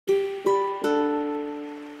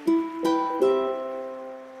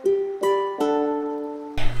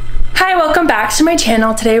back to my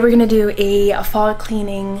channel. Today we're gonna do a fall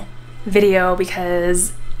cleaning video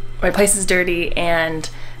because my place is dirty and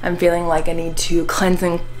I'm feeling like I need to cleanse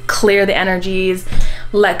and clear the energies,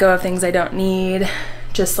 let go of things I don't need,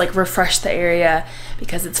 just like refresh the area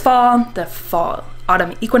because it's fall. The fall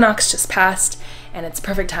autumn equinox just passed and it's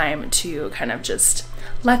perfect time to kind of just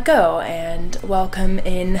let go and welcome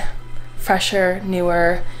in fresher,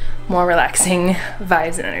 newer, more relaxing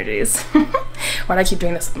vibes and energies. Why do I keep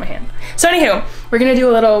doing this with my hand? So anywho, we're gonna do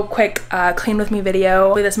a little quick clean with me video.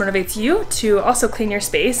 Hopefully this motivates you to also clean your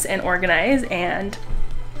space and organize and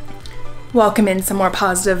welcome in some more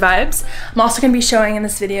positive vibes. I'm also gonna be showing in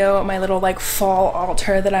this video my little like fall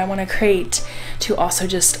altar that I wanna create to also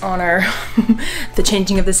just honor the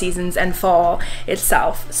changing of the seasons and fall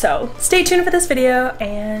itself. So stay tuned for this video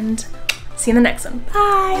and see you in the next one.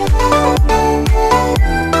 Bye!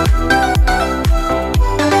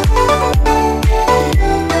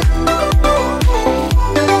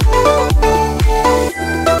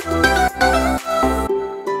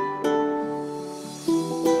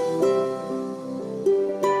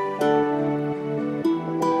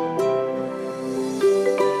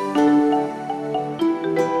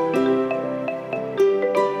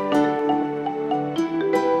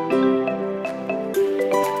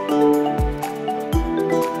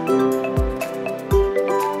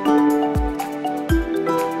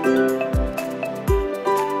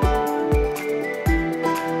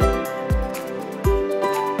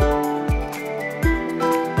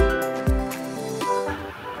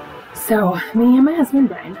 So me and my husband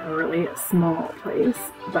Brian have a really small place,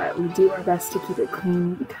 but we do our best to keep it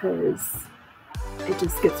clean because it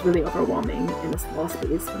just gets really overwhelming in a small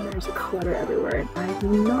space when there's clutter everywhere, and I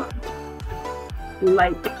do not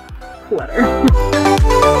like clutter.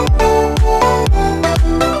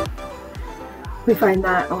 We find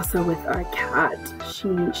that also with our cat. She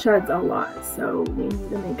sheds a lot, so we need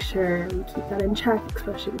to make sure we keep that in check,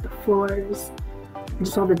 especially with the floors.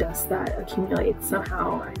 Just all the dust that accumulates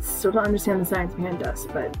somehow. I still don't understand the science behind dust,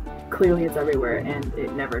 but clearly it's everywhere and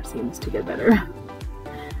it never seems to get better.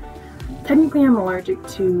 Technically I'm allergic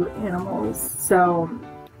to animals, so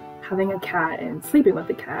having a cat and sleeping with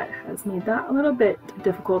a cat has made that a little bit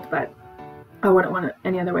difficult, but I wouldn't want it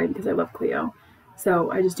any other way because I love Cleo. So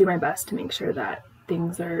I just do my best to make sure that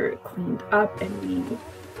things are cleaned up and we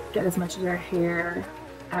get as much of our hair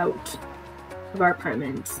out of our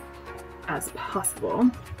apartment as possible.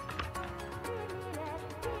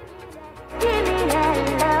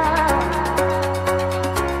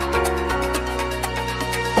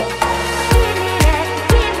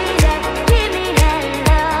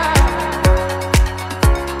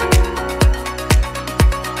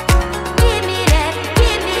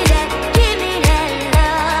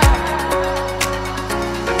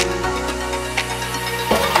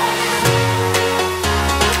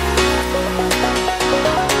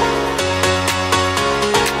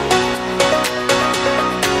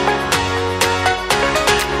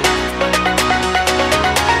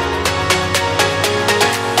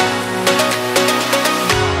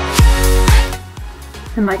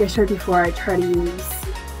 And like I showed before, I try to use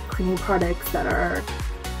cleaning products that are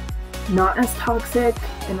not as toxic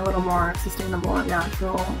and a little more sustainable and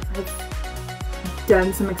natural. I've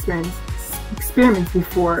done some experiments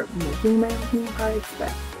before making my own cleaning products,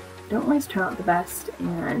 but they don't always turn out the best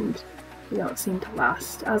and they don't seem to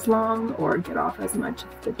last as long or get off as much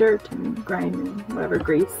of the dirt and grime and whatever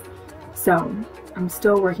grease. So I'm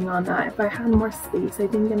still working on that. If I had more space, I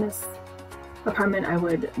think in this apartment I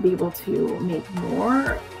would be able to make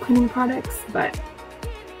more cleaning products, but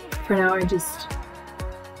for now I just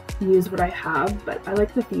use what I have. But I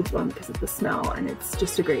like the Thieves one because of the smell and it's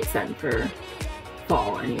just a great scent for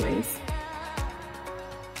fall anyways.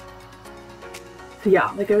 So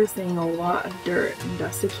yeah, like I was saying, a lot of dirt and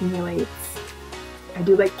dust accumulates. I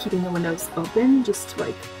do like keeping the windows open just to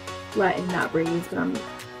like let in that breeze, but I'm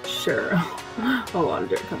sure a lot of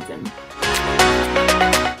dirt comes in.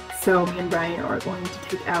 So me and Brian are going to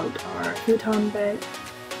take out our futon bed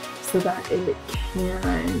so that it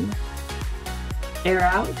can air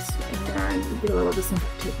out and get a little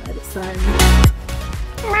disinfected by the sun.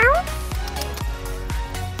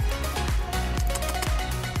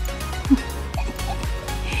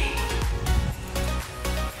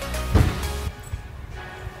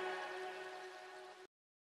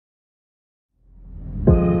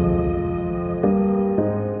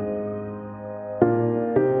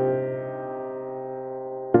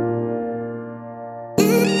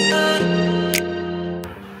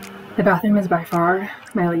 The bathroom is by far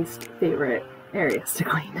my least favorite areas to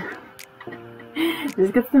clean. This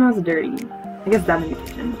gets the most dirty. I guess that in the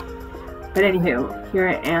kitchen. But anywho, here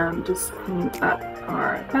I am just cleaning up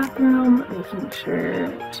our bathroom, making sure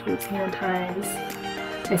to sanitize.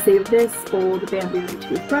 I saved this old bamboo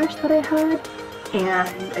toothbrush that I had,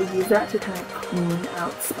 and I use that to kind of clean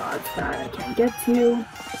out spots that I can't get to,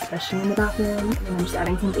 especially in the bathroom. And I'm just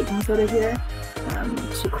adding some baking soda here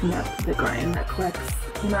to clean up the grime that collects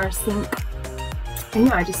in our sink. And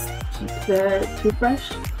yeah, I just keep the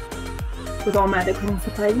toothbrush with all my other cleaning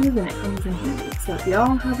supplies, and it comes in handy. So if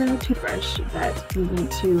y'all have a toothbrush that you need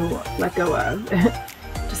to let go of,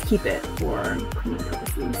 just keep it for cleaning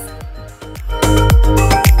purposes.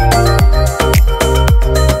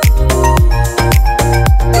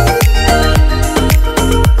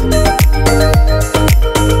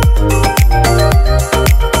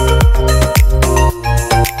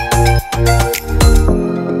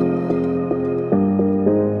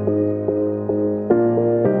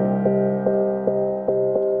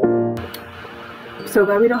 So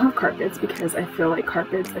glad we don't have carpets, because I feel like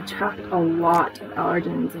carpets attract a lot of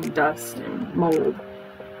allergens and dust and mold.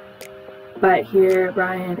 But here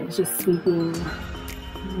Brian is just sweeping.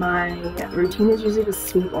 My routine is usually to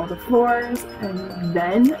sweep all the floors and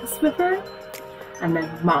then Swiffer and then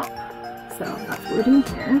mop. So that's what we're doing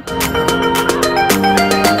here.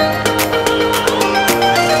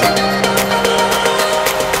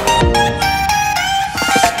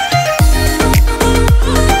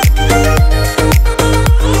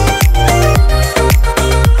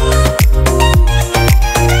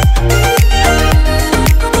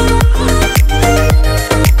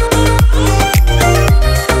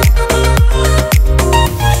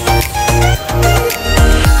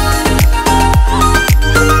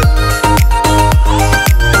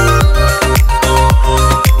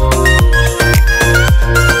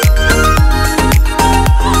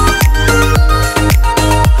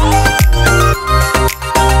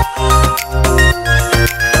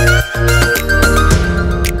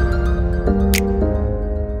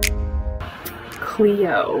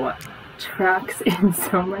 Cleo tracks in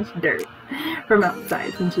so much dirt from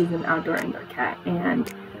outside since she's an outdoor indoor cat,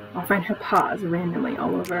 and I'll find her paws randomly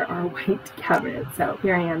all over our white cabinet. So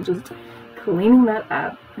here I am just cleaning that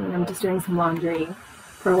up, and I'm just doing some laundry.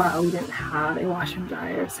 For a while we didn't have a washer and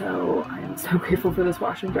dryer, so I am so grateful for this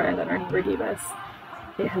washer and dryer that our neighbor gave us.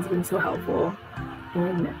 It has been so helpful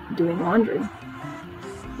in doing laundry.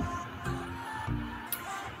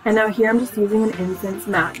 And now here I'm just using an incense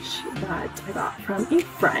match that I got from a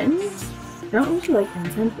friend. I don't usually like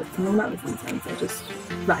incense, but something about this incense I just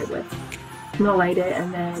vibe with. I'm gonna light it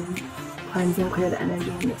and then cleanse and clear the energy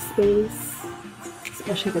in the space,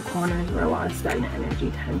 especially the corners where a lot of stagnant energy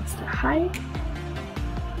tends to hide.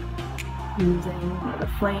 Using the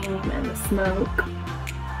flame and the smoke.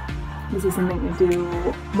 This is something I do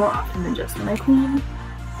more often than just when I clean.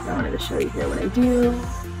 I wanted to show you here what I do.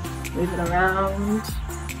 Wave it around.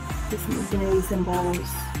 Do some infinity symbols,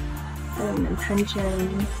 set an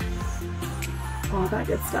intention, all that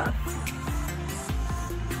good stuff.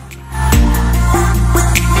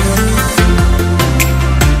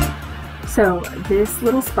 So this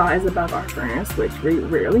little spot is above our furnace, which we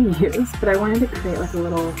rarely use, but I wanted to create like a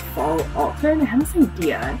little fall altar, and I had this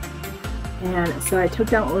idea. And so I took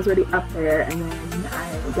down what was already up there, and then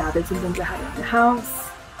I gathered some things I had around the house,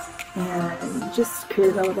 and just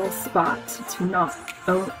created a little spot to not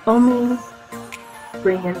only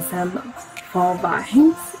bring in some fall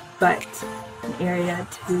vibes, but an area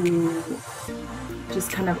to just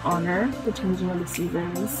kind of honor the changing of the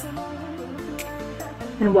seasons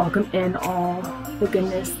and welcome in all the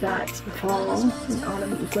goodness that the fall and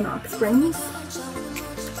autumn equinox brings.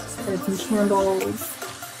 Added some candles,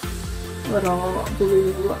 little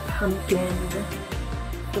blue pumpkin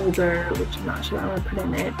folder, which I'm not sure I want to put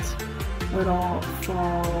in it, little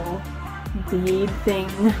fall bead thing,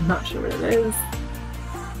 I'm not sure what it is.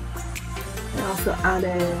 I also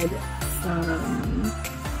added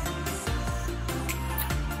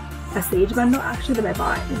a sage bundle actually that I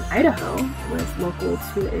bought in Idaho. It was local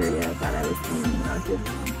to the area that I was in when I was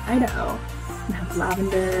living in Idaho. And have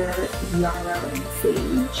lavender, yarrow, and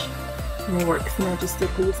sage. And they work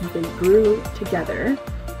synergistically since they grew together,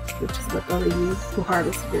 which is what the lady who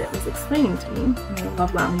harvested it was explaining to me. And I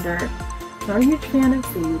love lavender. Not a huge fan of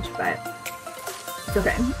sage, but it's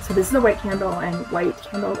okay. So this is a white candle, and white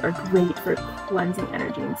candles are great for cleansing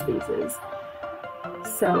energy in spaces.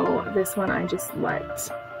 So this one I just let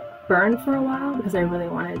burn for a while because I really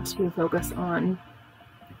wanted to focus on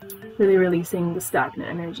really releasing the stagnant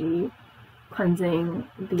energy, cleansing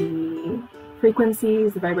the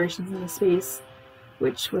frequencies, the vibrations in the space,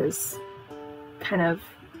 which was kind of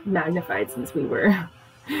magnified since we were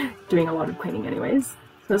doing a lot of cleaning anyways.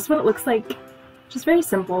 So this is what it looks like Just very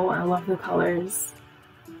simple. I love the colors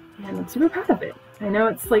and I'm super proud of it. I know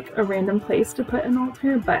it's like a random place to put an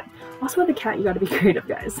altar, but also with a cat you gotta be creative,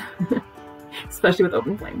 guys. Especially with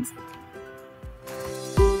open flames.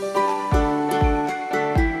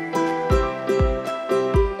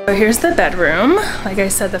 So here's the bedroom. Like I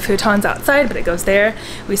said, the futon's outside, but it goes there.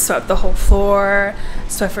 We swept the whole floor,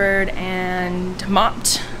 Swiffered and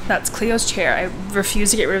mopped. That's Cleo's chair. I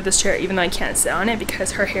refuse to get rid of this chair even though I can't sit on it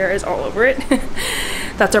because her hair is all over it.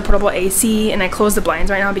 That's our portable AC, and I closed the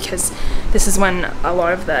blinds right now because this is when a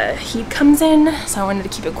lot of the heat comes in, so I wanted to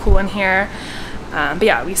keep it cool in here. But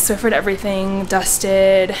yeah, we Swiffered everything,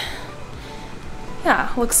 dusted.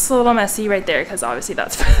 Yeah, looks a little messy right there because obviously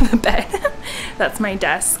that's for the bed. That's my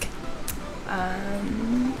desk.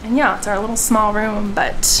 And yeah, it's our little small room,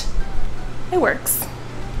 but it works.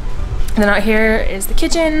 And then out here is the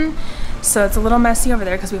kitchen. So it's a little messy over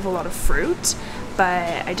there because we have a lot of fruit,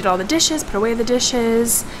 but I did all the dishes, put away the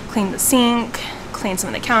dishes, cleaned the sink, cleaned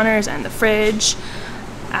some of the counters and the fridge,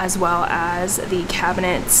 as well as the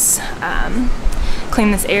cabinets.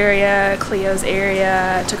 Cleaned this area, Cleo's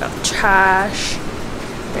area, took out the trash.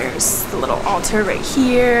 There's the little altar right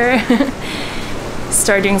here.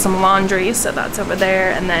 Started doing some laundry, so that's over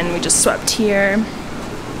there, and then we just swept here.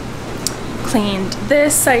 Cleaned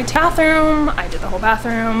this side bathroom. I did the whole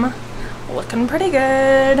bathroom. Looking pretty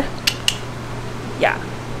good. Yeah,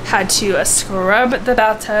 had to scrub the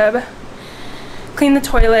bathtub, clean the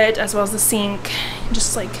toilet as well as the sink,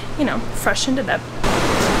 just like, you know, freshened it up.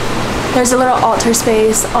 There's a little altar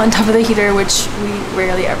space on top of the heater, which we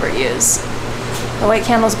rarely ever use. The white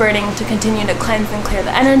candle's burning to continue to cleanse and clear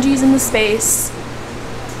the energies in the space.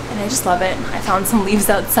 And I just love it. I found some leaves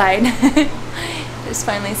outside. There's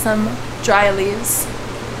finally some dry leaves.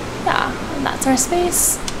 Yeah, and that's our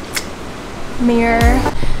space. Mirror.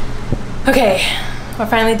 Okay, we're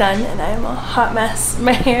finally done and I'm a hot mess.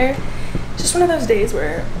 My hair, just one of those days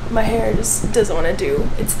where my hair just doesn't want to do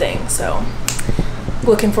its thing, so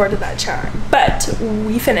looking forward to that shower. But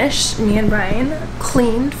we finished, me and Brian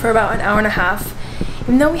cleaned for about an hour and a half.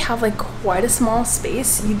 Even though we have like quite a small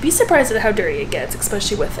space, you'd be surprised at how dirty it gets,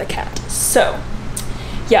 especially with a cat. So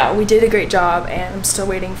yeah, we did a great job, and I'm still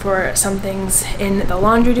waiting for some things in the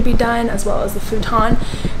laundry to be done, as well as the futon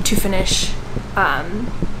to finish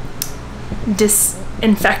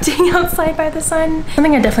disinfecting outside by the sun.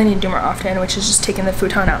 Something I definitely need to do more often, which is just taking the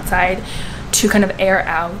futon outside to kind of air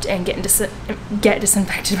out and get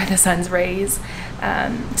disinfected by the sun's rays,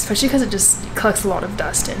 especially because it just collects a lot of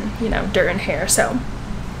dust and, you know, dirt and hair. So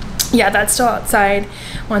yeah, that's still outside.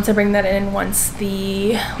 Once I bring that in, once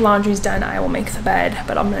the laundry's done, I will make the bed,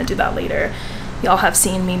 but I'm gonna do that later. Y'all have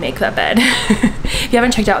seen me make that bed. If you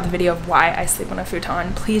haven't checked out the video of why I sleep on a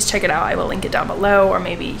futon, please check it out. I will link it down below or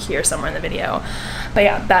maybe here somewhere in the video. But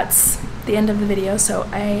yeah, that's the end of the video, so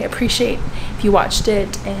I appreciate if you watched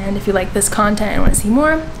it, and if you like this content and want to see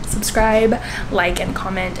more, subscribe, like, and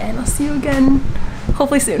comment, and I'll see you again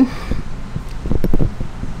hopefully soon.